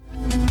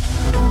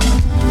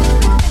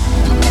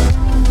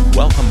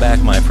back,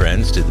 my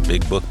friends, to the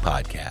Big Book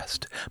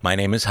Podcast. My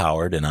name is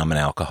Howard, and I'm an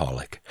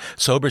alcoholic.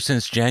 Sober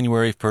since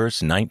January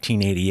 1st,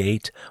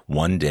 1988,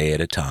 one day at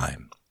a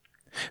time.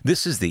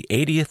 This is the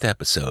 80th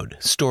episode,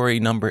 story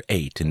number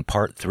 8 in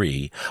part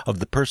 3 of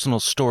the personal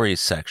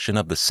stories section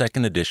of the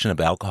second edition of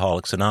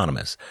Alcoholics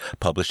Anonymous,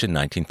 published in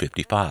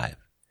 1955.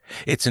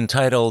 It's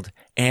entitled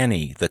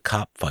Annie, the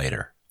Cop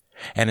Fighter,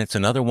 and it's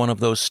another one of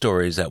those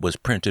stories that was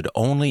printed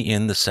only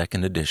in the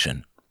second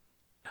edition.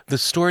 The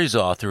story's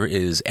author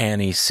is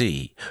Annie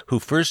C., who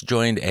first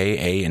joined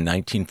AA in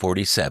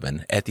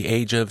 1947 at the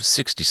age of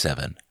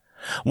 67.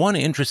 One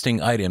interesting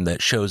item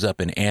that shows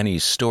up in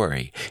Annie's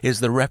story is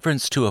the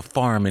reference to a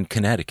farm in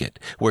Connecticut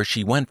where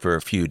she went for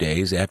a few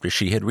days after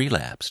she had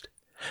relapsed.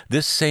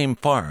 This same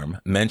farm,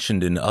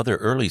 mentioned in other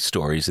early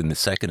stories in the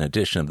second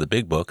edition of the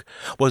Big Book,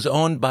 was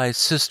owned by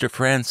Sister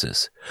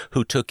Frances,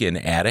 who took in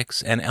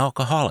addicts and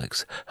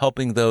alcoholics,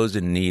 helping those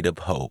in need of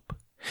hope.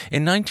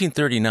 In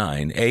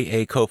 1939,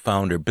 AA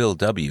co-founder Bill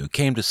W.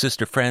 came to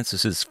Sister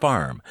Frances's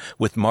farm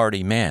with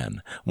Marty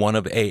Mann, one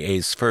of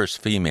AA's first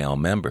female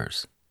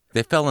members.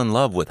 They fell in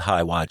love with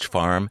High Watch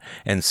Farm,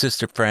 and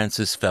Sister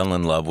Frances fell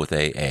in love with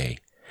AA.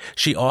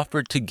 She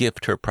offered to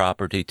gift her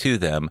property to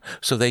them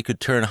so they could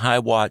turn High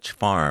Watch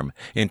Farm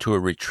into a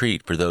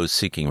retreat for those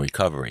seeking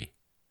recovery.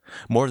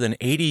 More than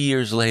 80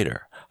 years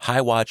later,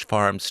 High Watch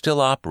Farm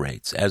still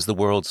operates as the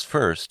world's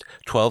first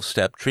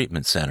 12-step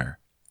treatment center.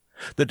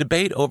 The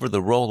debate over the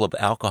role of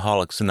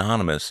Alcoholics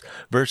Anonymous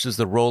versus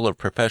the role of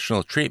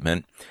professional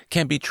treatment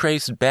can be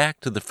traced back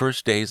to the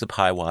first days of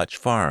High Watch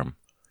Farm.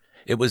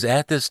 It was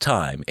at this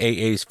time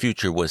AA's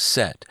future was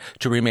set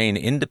to remain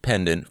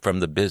independent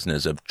from the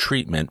business of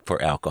treatment for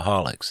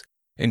alcoholics.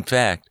 In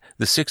fact,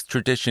 the sixth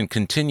tradition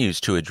continues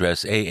to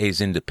address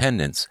AA's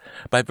independence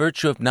by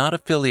virtue of not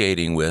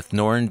affiliating with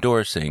nor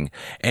endorsing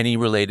any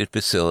related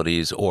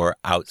facilities or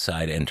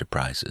outside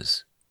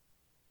enterprises.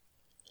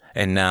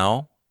 And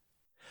now,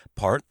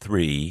 Part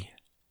 3,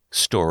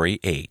 Story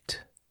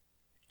 8,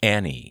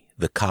 Annie,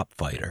 the Cop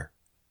Fighter.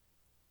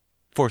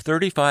 For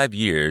 35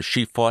 years,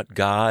 she fought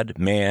God,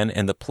 man,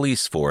 and the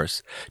police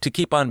force to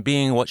keep on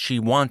being what she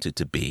wanted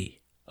to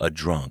be, a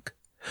drunk.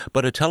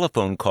 But a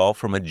telephone call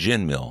from a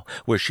gin mill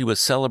where she was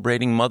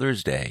celebrating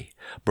Mother's Day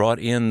brought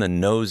in the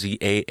nosy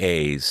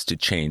AAs to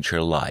change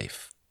her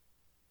life.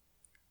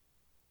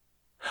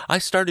 I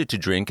started to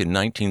drink in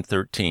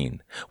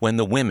 1913 when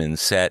the women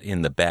sat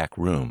in the back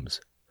rooms.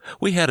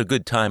 We had a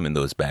good time in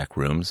those back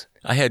rooms.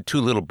 I had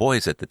 2 little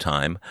boys at the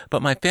time,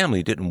 but my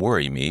family didn't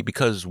worry me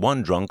because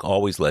one drunk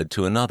always led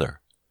to another.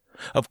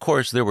 Of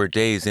course, there were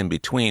days in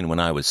between when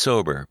I was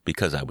sober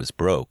because I was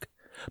broke,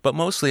 but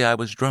mostly I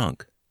was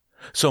drunk.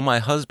 So my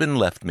husband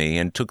left me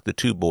and took the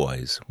 2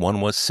 boys.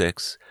 One was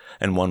 6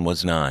 and one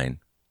was 9.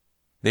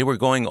 They were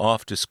going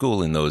off to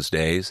school in those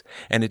days,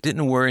 and it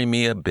didn't worry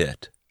me a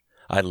bit.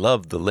 I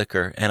loved the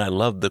liquor and I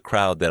loved the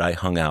crowd that I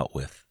hung out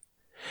with.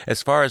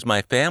 As far as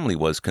my family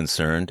was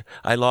concerned,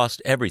 I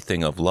lost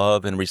everything of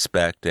love and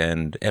respect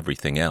and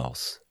everything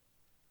else.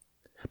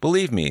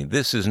 Believe me,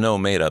 this is no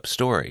made-up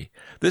story.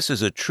 This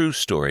is a true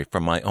story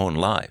from my own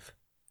life.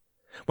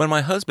 When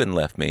my husband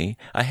left me,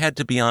 I had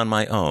to be on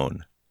my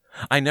own.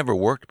 I never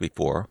worked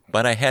before,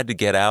 but I had to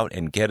get out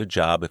and get a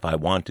job if I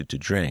wanted to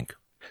drink.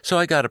 So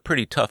I got a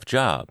pretty tough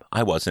job.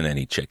 I wasn't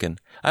any chicken.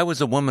 I was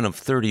a woman of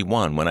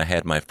 31 when I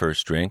had my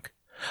first drink.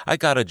 I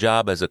got a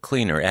job as a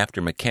cleaner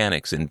after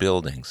mechanics in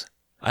buildings.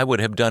 I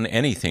would have done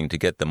anything to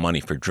get the money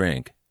for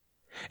drink.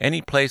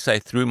 Any place I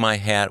threw my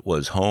hat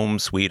was home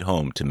sweet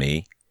home to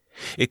me.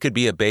 It could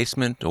be a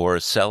basement or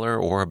a cellar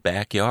or a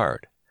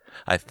backyard.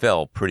 I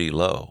fell pretty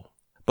low.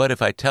 But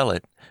if I tell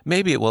it,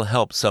 maybe it will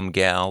help some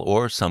gal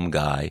or some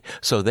guy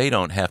so they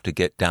don't have to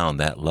get down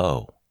that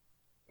low.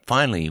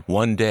 Finally,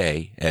 one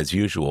day, as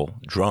usual,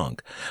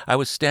 drunk, I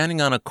was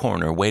standing on a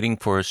corner waiting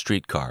for a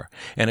streetcar,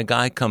 and a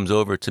guy comes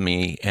over to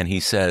me and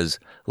he says,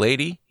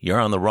 "Lady, you're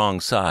on the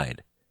wrong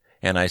side."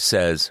 And I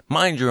says,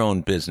 "Mind your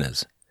own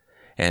business."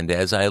 And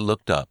as I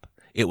looked up,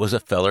 it was a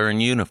feller in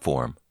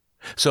uniform.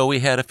 So we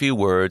had a few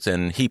words,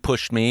 and he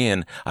pushed me,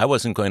 and I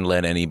wasn't going to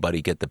let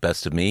anybody get the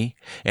best of me,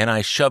 and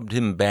I shoved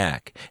him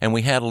back, and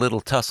we had a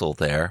little tussle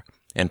there,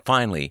 and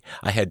finally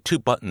I had 2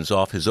 buttons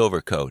off his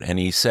overcoat, and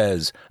he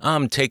says,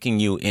 "I'm taking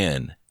you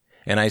in."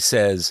 And I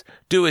says,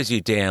 "Do as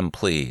you damn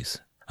please."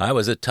 I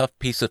was a tough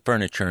piece of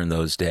furniture in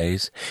those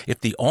days.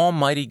 If the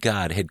Almighty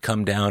God had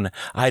come down,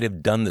 I'd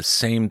have done the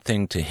same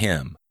thing to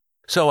him.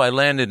 So I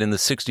landed in the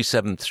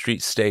 67th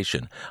Street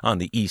station on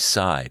the east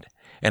side,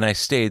 and I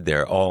stayed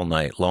there all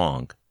night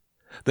long.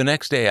 The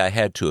next day I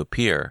had to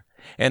appear,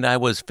 and I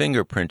was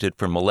fingerprinted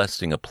for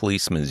molesting a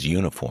policeman's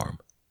uniform.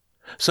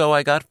 So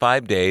I got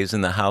 5 days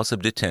in the house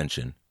of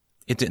detention.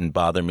 It didn't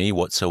bother me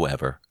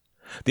whatsoever.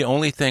 The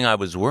only thing I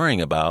was worrying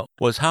about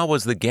was how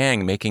was the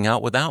gang making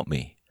out without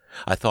me.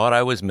 I thought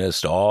I was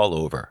missed all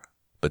over,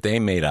 but they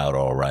made out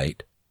all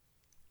right.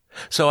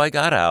 So I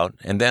got out,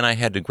 and then I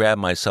had to grab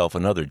myself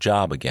another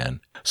job again.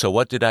 So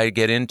what did I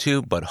get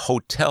into but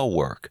hotel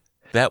work?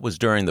 That was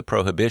during the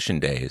Prohibition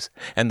days,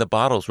 and the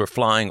bottles were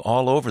flying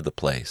all over the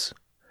place.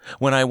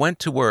 When I went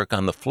to work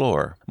on the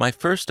floor, my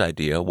first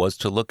idea was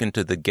to look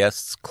into the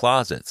guests'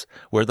 closets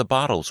where the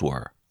bottles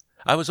were.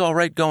 I was all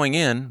right going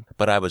in,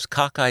 but I was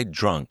cockeyed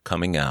drunk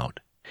coming out.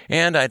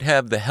 And I'd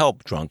have the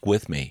help drunk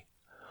with me.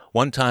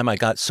 One time I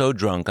got so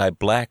drunk I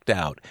blacked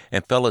out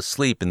and fell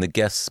asleep in the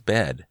guest's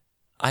bed.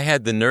 I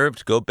had the nerve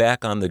to go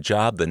back on the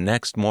job the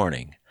next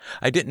morning.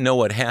 I didn't know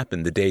what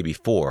happened the day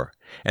before,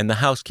 and the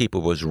housekeeper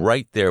was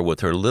right there with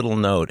her little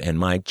note and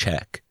my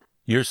check.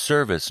 Your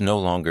service no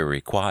longer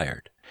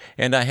required.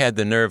 And I had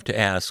the nerve to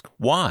ask,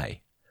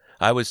 why?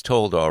 I was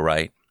told, all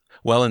right.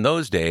 Well, in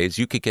those days,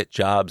 you could get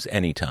jobs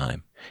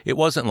anytime. It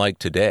wasn't like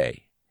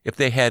today. If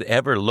they had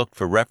ever looked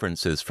for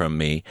references from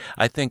me,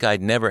 I think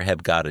I'd never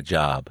have got a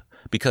job,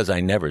 because I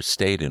never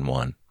stayed in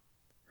one.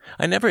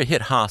 I never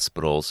hit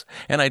hospitals,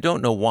 and I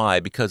don't know why,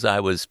 because I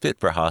was fit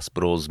for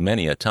hospitals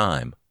many a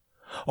time.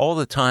 All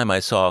the time I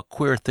saw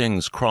queer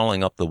things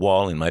crawling up the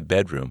wall in my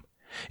bedroom.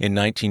 In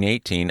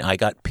 1918, I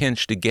got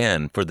pinched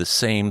again for the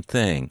same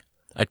thing.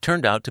 I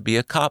turned out to be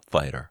a cop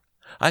fighter.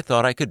 I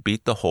thought I could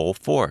beat the whole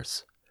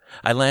force.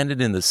 I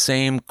landed in the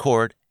same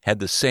court, had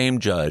the same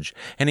judge,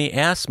 and he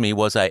asked me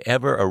was I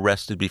ever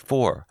arrested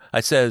before. I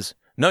says,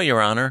 "No, Your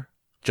Honor,"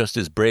 just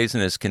as brazen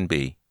as can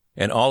be.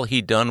 And all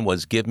he done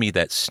was give me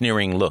that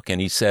sneering look,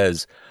 and he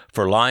says,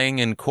 "For lying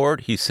in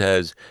court," he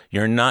says,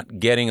 "you're not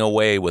getting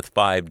away with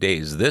 5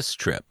 days this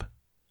trip."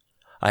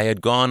 I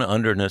had gone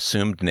under an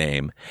assumed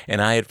name,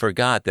 and I had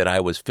forgot that I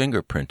was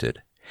fingerprinted,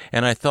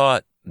 and I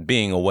thought,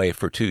 being away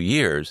for 2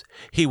 years,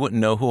 he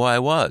wouldn't know who I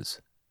was.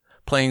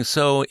 Playing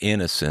so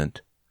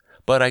innocent.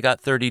 But I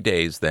got 30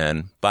 days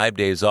then, 5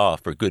 days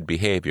off for good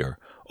behavior,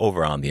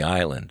 over on the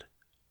island.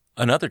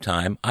 Another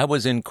time, I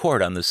was in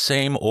court on the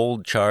same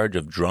old charge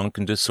of drunk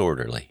and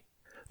disorderly.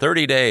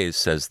 30 days,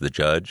 says the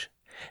judge,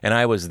 and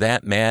I was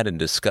that mad and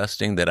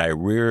disgusting that I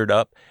reared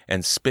up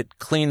and spit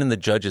clean in the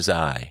judge's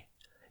eye.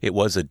 It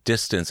was a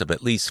distance of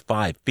at least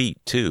 5 feet,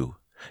 too.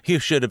 You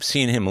should have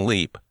seen him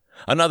leap.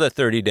 "Another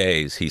 30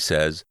 days, he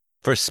says,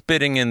 "for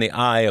spitting in the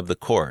eye of the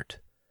court."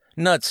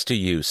 "Nuts to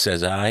you,"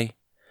 says I.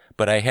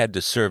 But I had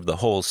to serve the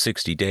whole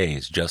 60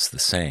 days just the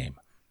same.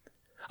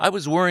 I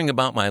was worrying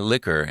about my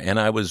liquor, and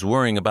I was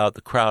worrying about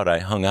the crowd I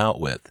hung out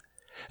with.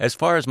 As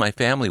far as my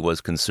family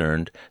was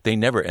concerned, they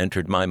never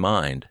entered my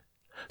mind.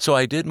 So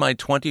I did my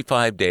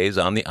 25 days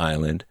on the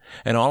island,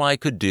 and all I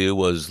could do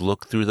was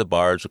look through the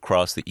bars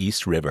across the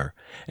East River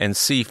and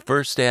see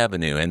First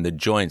Avenue and the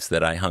joints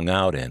that I hung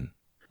out in.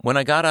 When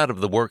I got out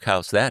of the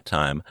workhouse that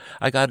time,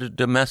 I got a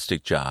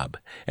domestic job,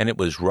 and it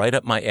was right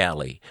up my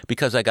alley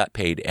because I got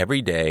paid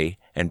every day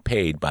and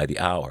paid by the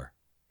hour.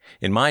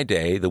 In my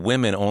day, the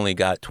women only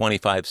got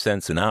 25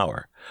 cents an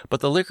hour,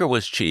 but the liquor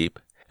was cheap,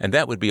 and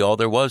that would be all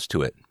there was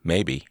to it,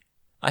 maybe.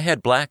 I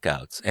had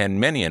blackouts, and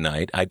many a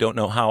night I don't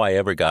know how I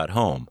ever got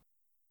home.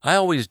 I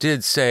always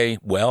did say,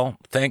 well,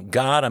 thank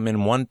God I'm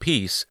in one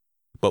piece,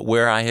 but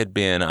where I had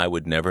been I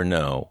would never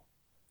know.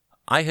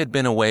 I had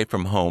been away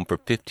from home for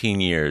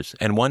 15 years,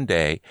 and one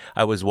day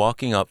I was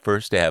walking up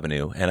First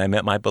Avenue, and I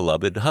met my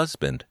beloved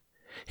husband.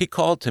 He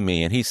called to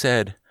me, and he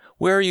said,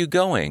 "Where are you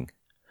going?"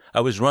 I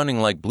was running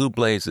like blue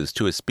blazes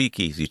to a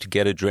speakeasy to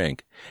get a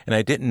drink, and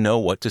I didn't know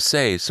what to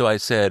say, so I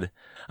said,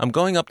 "I'm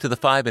going up to the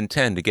 5 and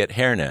 10 to get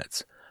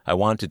hairnets." I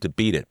wanted to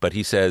beat it, but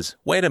he says,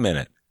 "Wait a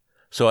minute."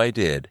 So I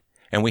did,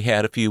 and we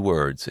had a few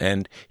words,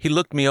 and he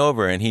looked me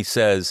over and he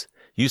says,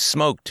 "You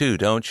smoke too,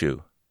 don't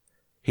you?"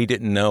 He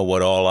didn't know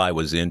what all I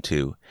was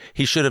into.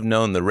 He should have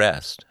known the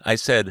rest. I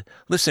said,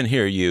 "Listen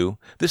here, you.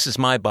 This is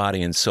my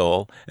body and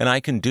soul, and I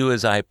can do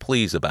as I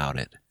please about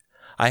it.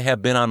 I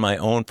have been on my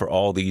own for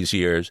all these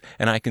years,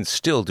 and I can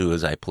still do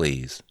as I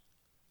please."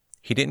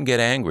 He didn't get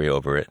angry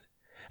over it,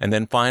 and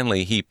then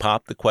finally he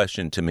popped the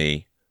question to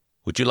me,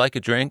 "Would you like a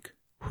drink?"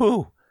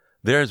 Whew!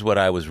 There's what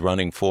I was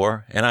running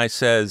for, and I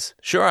says,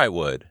 "Sure I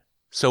would."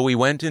 So we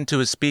went into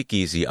a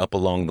speakeasy up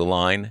along the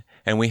line,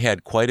 and we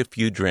had quite a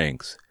few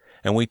drinks,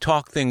 and we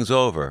talked things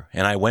over,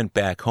 and I went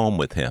back home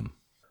with him.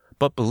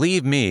 But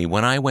believe me,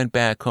 when I went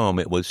back home,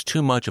 it was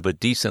too much of a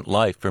decent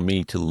life for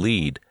me to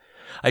lead.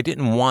 I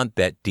didn't want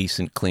that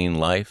decent, clean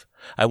life.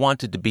 I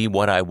wanted to be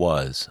what I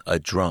was, a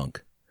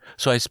drunk.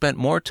 So I spent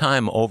more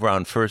time over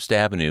on First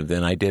Avenue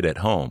than I did at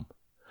home.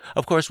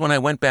 Of course, when I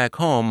went back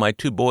home, my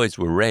 2 boys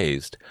were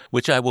raised,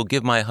 which I will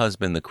give my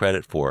husband the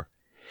credit for.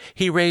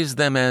 He raised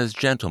them as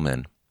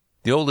gentlemen.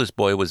 The oldest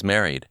boy was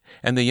married,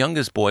 and the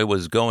youngest boy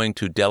was going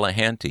to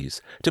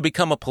Delahanty's to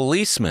become a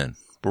policeman.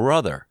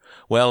 Brother!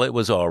 Well, it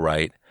was all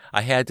right.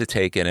 I had to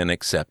take it and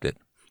accept it.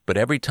 But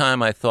every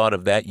time I thought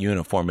of that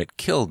uniform, it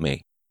killed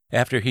me.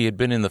 After he had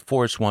been in the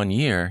force 1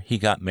 year, he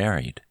got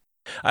married.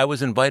 I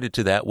was invited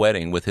to that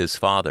wedding with his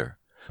father,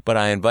 but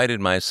I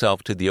invited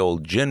myself to the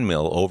old gin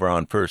mill over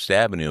on First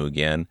Avenue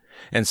again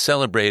and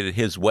celebrated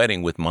his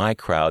wedding with my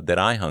crowd that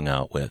I hung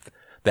out with.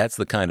 That's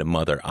the kind of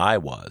mother I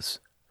was.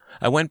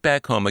 I went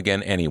back home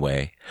again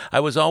anyway. I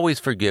was always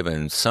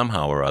forgiven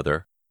somehow or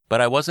other,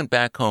 but I wasn't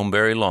back home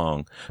very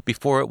long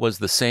before it was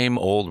the same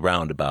old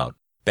roundabout,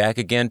 back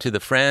again to the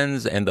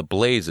friends and the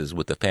blazes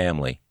with the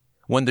family.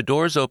 When the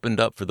doors opened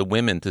up for the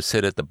women to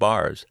sit at the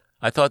bars,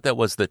 I thought that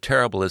was the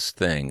terriblest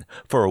thing,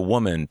 for a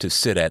woman to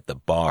sit at the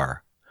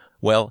bar.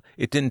 Well,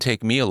 it didn't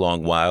take me a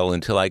long while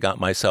until I got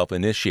myself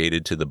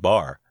initiated to the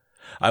bar.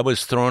 I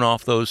was thrown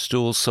off those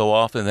stools so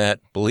often that,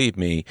 believe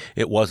me,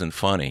 it wasn't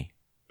funny.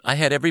 I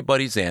had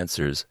everybody's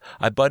answers.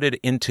 I butted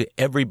into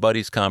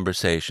everybody's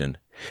conversation.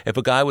 If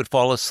a guy would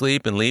fall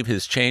asleep and leave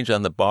his change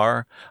on the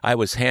bar, I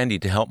was handy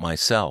to help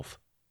myself.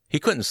 He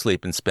couldn't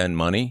sleep and spend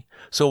money,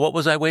 so what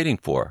was I waiting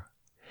for?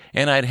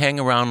 And I'd hang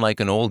around like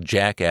an old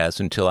jackass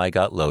until I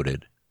got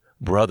loaded.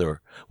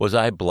 Brother, was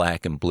I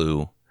black and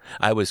blue.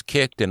 I was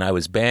kicked and I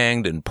was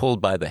banged and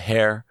pulled by the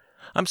hair.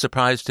 I'm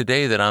surprised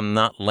today that I'm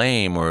not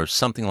lame or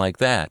something like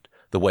that,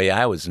 the way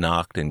I was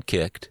knocked and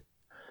kicked.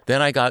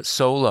 Then I got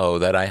so low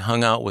that I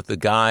hung out with the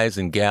guys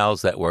and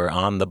gals that were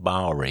on the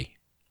Bowery.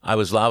 I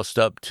was loused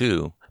up,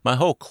 too. My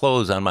whole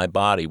clothes on my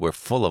body were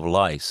full of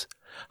lice.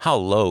 How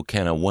low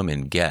can a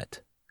woman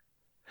get?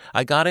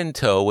 I got in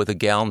tow with a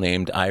gal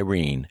named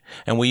Irene,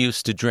 and we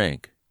used to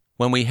drink.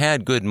 When we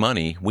had good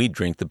money, we'd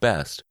drink the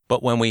best,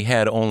 but when we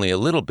had only a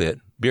little bit,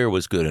 beer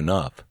was good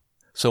enough.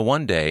 So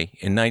one day,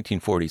 in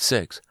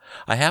 1946,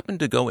 I happened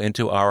to go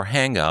into our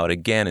hangout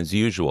again as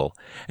usual,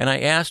 and I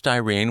asked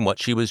Irene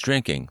what she was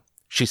drinking.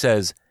 She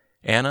says,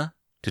 "Anna,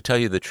 to tell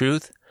you the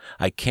truth,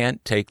 I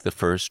can't take the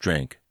first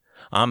drink.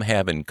 I'm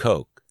having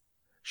Coke."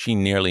 She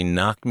nearly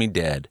knocked me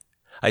dead.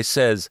 I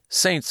says,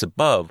 "Saints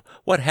above,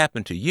 what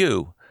happened to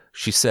you?"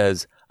 She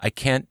says, "I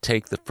can't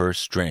take the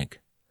first drink."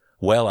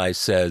 Well, I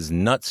says,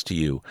 "Nuts to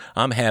you,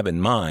 I'm having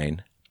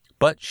mine."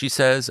 But she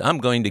says, "I'm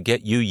going to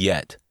get you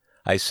yet."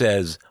 I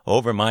says,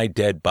 "Over my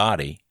dead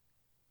body."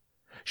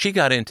 She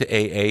got into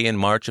AA in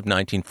March of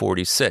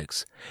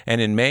 1946, and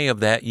in May of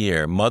that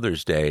year,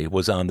 Mother's Day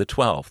was on the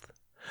 12th.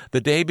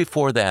 The day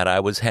before that, I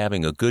was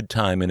having a good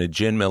time in a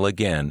gin mill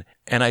again,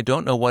 and I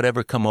don't know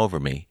whatever come over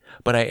me,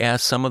 but I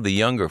asked some of the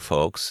younger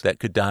folks that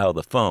could dial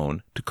the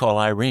phone to call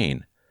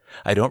Irene.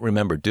 I don't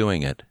remember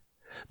doing it.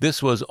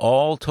 This was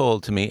all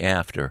told to me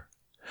after.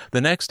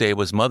 The next day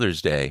was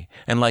Mother's Day,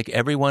 and like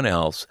everyone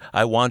else,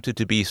 I wanted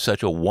to be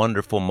such a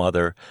wonderful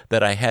mother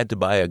that I had to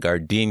buy a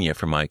gardenia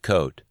for my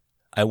coat.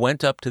 I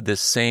went up to this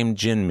same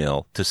gin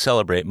mill to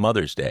celebrate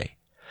Mother's Day.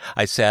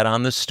 I sat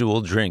on the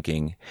stool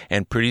drinking,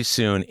 and pretty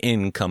soon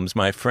in comes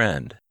my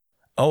friend.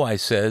 "Oh," I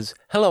says,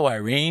 "hello,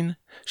 Irene."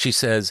 She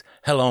says,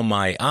 "Hello,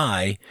 my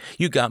eye.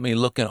 You got me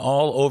looking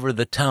all over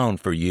the town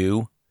for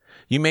you.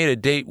 You made a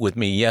date with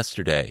me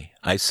yesterday."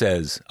 I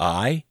says,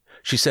 "I?"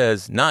 She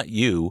says, "Not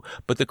you,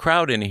 but the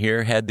crowd in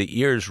here had the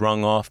ears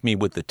wrung off me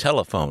with the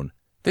telephone.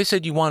 They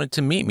said you wanted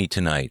to meet me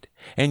tonight,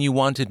 and you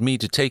wanted me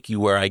to take you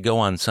where I go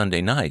on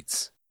Sunday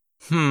nights."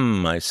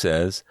 I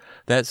says,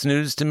 "That's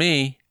news to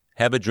me.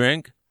 Have a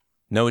drink?"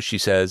 "No," she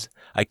says,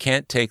 "I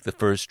can't take the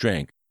first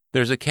drink.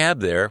 There's a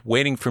cab there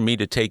waiting for me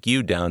to take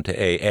you down to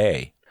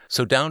AA."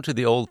 So down to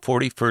the old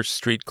 41st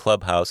Street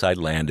clubhouse I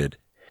landed.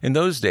 In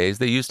those days,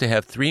 they used to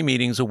have 3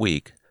 meetings a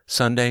week,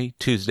 Sunday,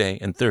 Tuesday,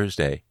 and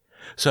Thursday.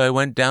 So I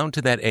went down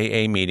to that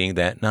AA meeting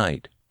that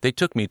night. They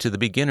took me to the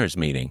beginners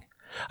meeting.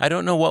 I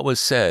don't know what was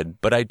said,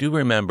 but I do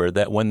remember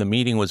that when the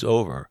meeting was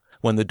over,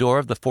 when the door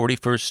of the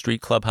 41st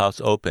Street clubhouse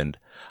opened,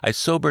 I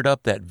sobered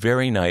up that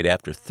very night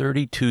after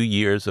 32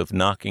 years of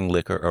knocking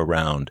liquor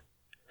around.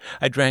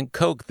 I drank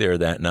Coke there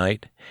that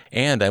night,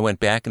 and I went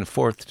back and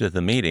forth to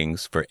the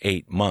meetings for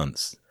 8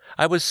 months.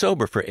 I was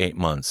sober for 8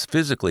 months,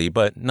 physically,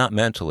 but not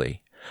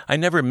mentally. I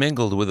never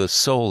mingled with a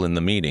soul in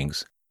the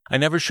meetings. I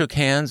never shook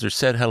hands or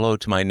said hello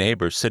to my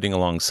neighbor sitting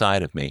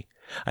alongside of me.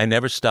 I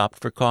never stopped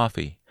for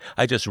coffee.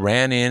 I just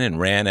ran in and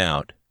ran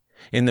out.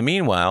 In the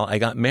meanwhile, I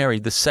got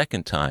married the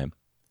second time.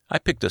 I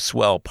picked a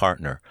swell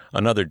partner,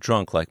 another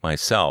drunk like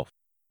myself.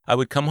 I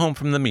would come home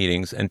from the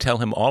meetings and tell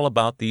him all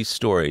about these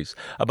stories,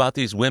 about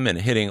these women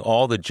hitting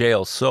all the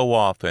jails so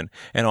often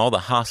and all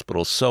the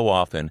hospitals so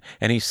often,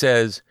 and he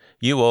says,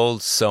 "You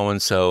old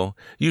so-and-so,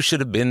 you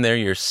should have been there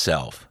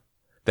yourself."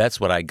 That's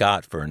what I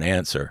got for an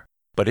answer,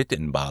 but it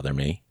didn't bother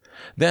me.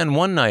 Then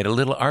one night a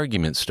little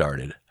argument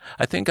started.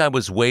 I think I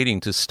was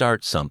waiting to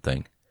start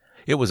something.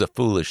 It was a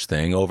foolish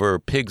thing over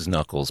pig's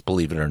knuckles,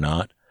 believe it or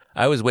not.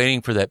 I was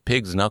waiting for that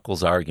pig's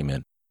knuckles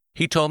argument.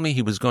 He told me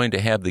he was going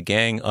to have the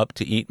gang up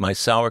to eat my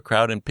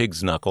sauerkraut and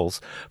pig's knuckles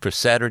for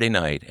Saturday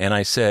night, and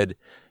I said,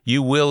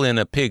 "You will in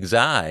a pig's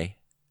eye,"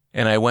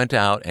 and I went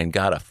out and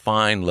got a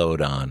fine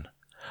load on.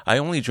 I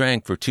only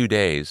drank for 2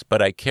 days,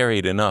 but I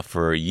carried enough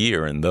for a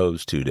year in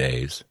those 2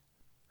 days.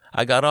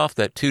 I got off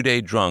that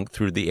 2-day drunk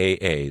through the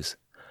AAs.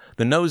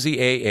 The nosy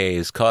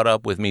AAs caught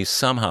up with me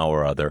somehow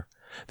or other.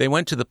 They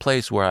went to the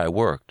place where I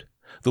worked.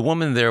 The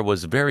woman there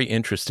was very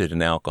interested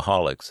in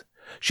alcoholics.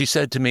 She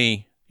said to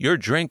me, "You're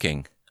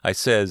drinking." I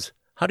says,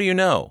 "How do you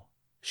know?"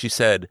 She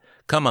said,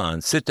 "Come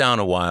on, sit down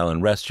a while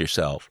and rest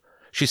yourself."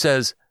 She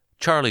says,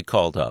 "Charlie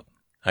called up."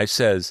 I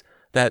says,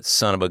 "That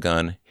son of a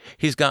gun.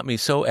 He's got me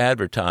so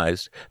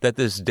advertised that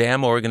this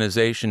damn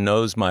organization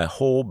knows my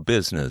whole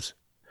business.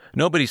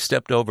 Nobody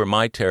stepped over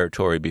my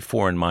territory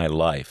before in my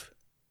life.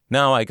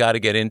 Now I got to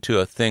get into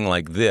a thing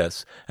like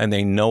this, and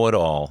they know it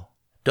all."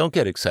 "Don't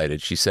get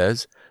excited," she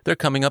says. "They're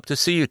coming up to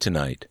see you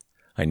tonight."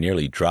 I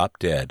nearly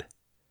dropped dead.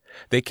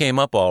 They came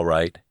up all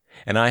right,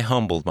 and I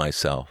humbled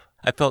myself.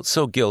 I felt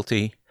so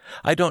guilty.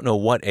 I don't know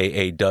what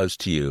AA does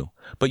to you,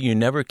 but you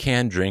never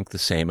can drink the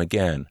same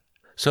again.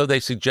 So they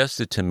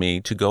suggested to me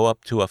to go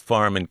up to a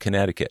farm in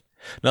Connecticut,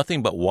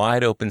 nothing but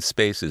wide open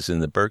spaces in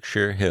the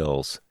Berkshire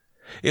Hills.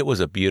 It was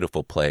a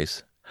beautiful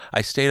place.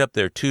 I stayed up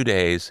there 2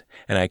 days,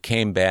 and I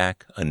came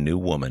back a new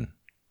woman.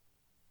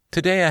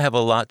 Today I have a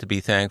lot to be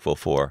thankful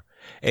for.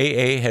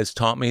 AA has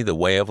taught me the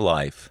way of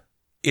life.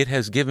 It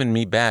has given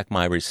me back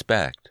my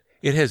respect.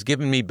 It has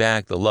given me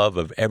back the love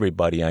of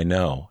everybody I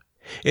know.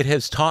 It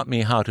has taught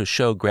me how to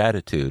show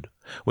gratitude,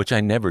 which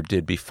I never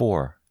did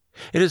before.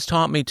 It has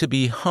taught me to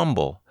be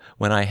humble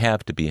when I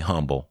have to be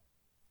humble.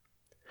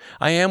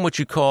 I am what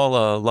you call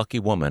a lucky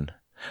woman.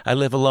 I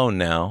live alone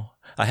now.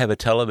 I have a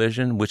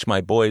television, which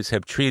my boys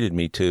have treated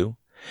me to,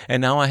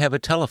 and now I have a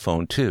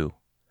telephone, too.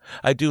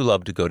 I do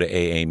love to go to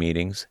AA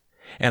meetings,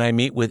 and I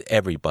meet with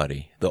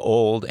everybody, the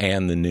old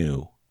and the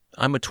new.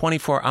 I'm a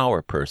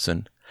 24-hour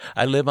person.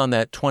 I live on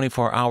that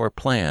 24-hour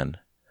plan.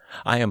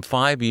 I am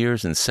 5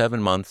 years and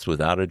 7 months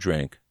without a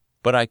drink,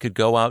 but I could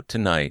go out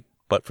tonight,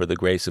 but for the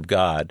grace of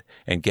God,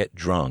 and get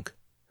drunk.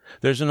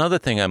 There's another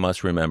thing I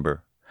must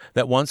remember,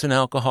 that once an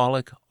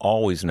alcoholic,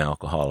 always an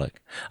alcoholic.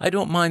 I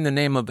don't mind the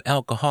name of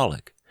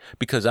alcoholic,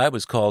 because I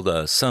was called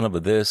a son of a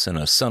this and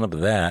a son of a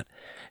that,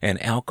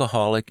 and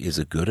alcoholic is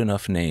a good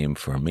enough name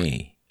for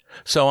me.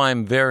 So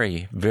I'm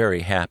very,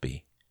 very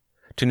happy.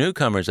 To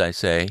newcomers I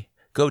say,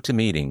 go to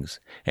meetings,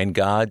 and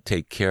God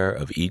take care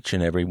of each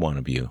and every one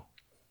of you.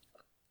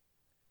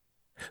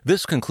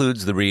 This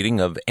concludes the reading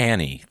of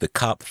Annie, the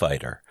Cop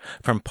Fighter,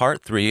 from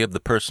Part 3 of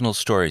the Personal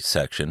Stories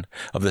section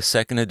of the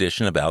second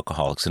edition of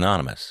Alcoholics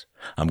Anonymous.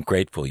 I'm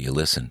grateful you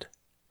listened.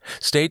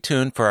 Stay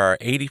tuned for our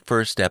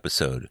 81st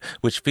episode,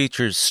 which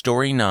features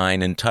Story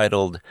 9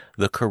 entitled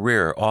The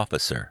Career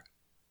Officer.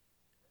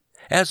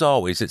 As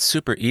always, it's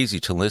super easy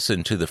to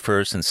listen to the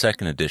first and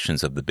second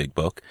editions of the Big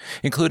Book,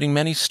 including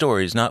many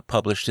stories not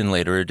published in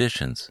later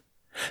editions.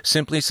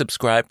 Simply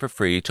subscribe for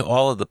free to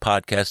all of the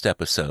podcast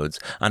episodes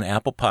on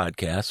Apple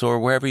Podcasts or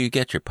wherever you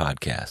get your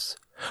podcasts.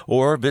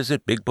 Or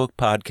visit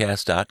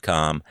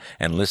BigBookPodcast.com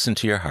and listen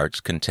to your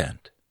heart's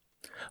content.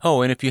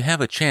 Oh, and if you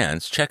have a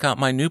chance, check out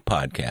my new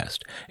podcast,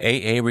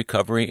 AA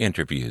Recovery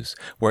Interviews,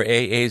 where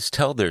AAs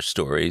tell their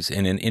stories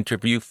in an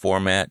interview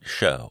format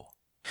show.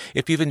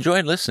 If you've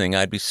enjoyed listening,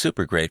 I'd be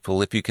super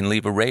grateful if you can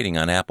leave a rating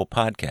on Apple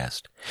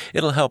Podcast.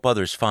 It'll help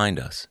others find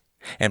us.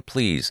 And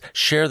please,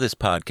 share this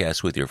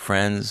podcast with your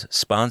friends,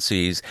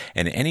 sponsees,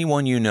 and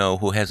anyone you know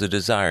who has a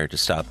desire to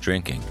stop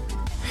drinking.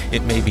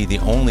 It may be the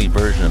only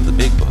version of the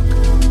Big Book.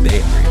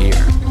 They are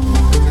here.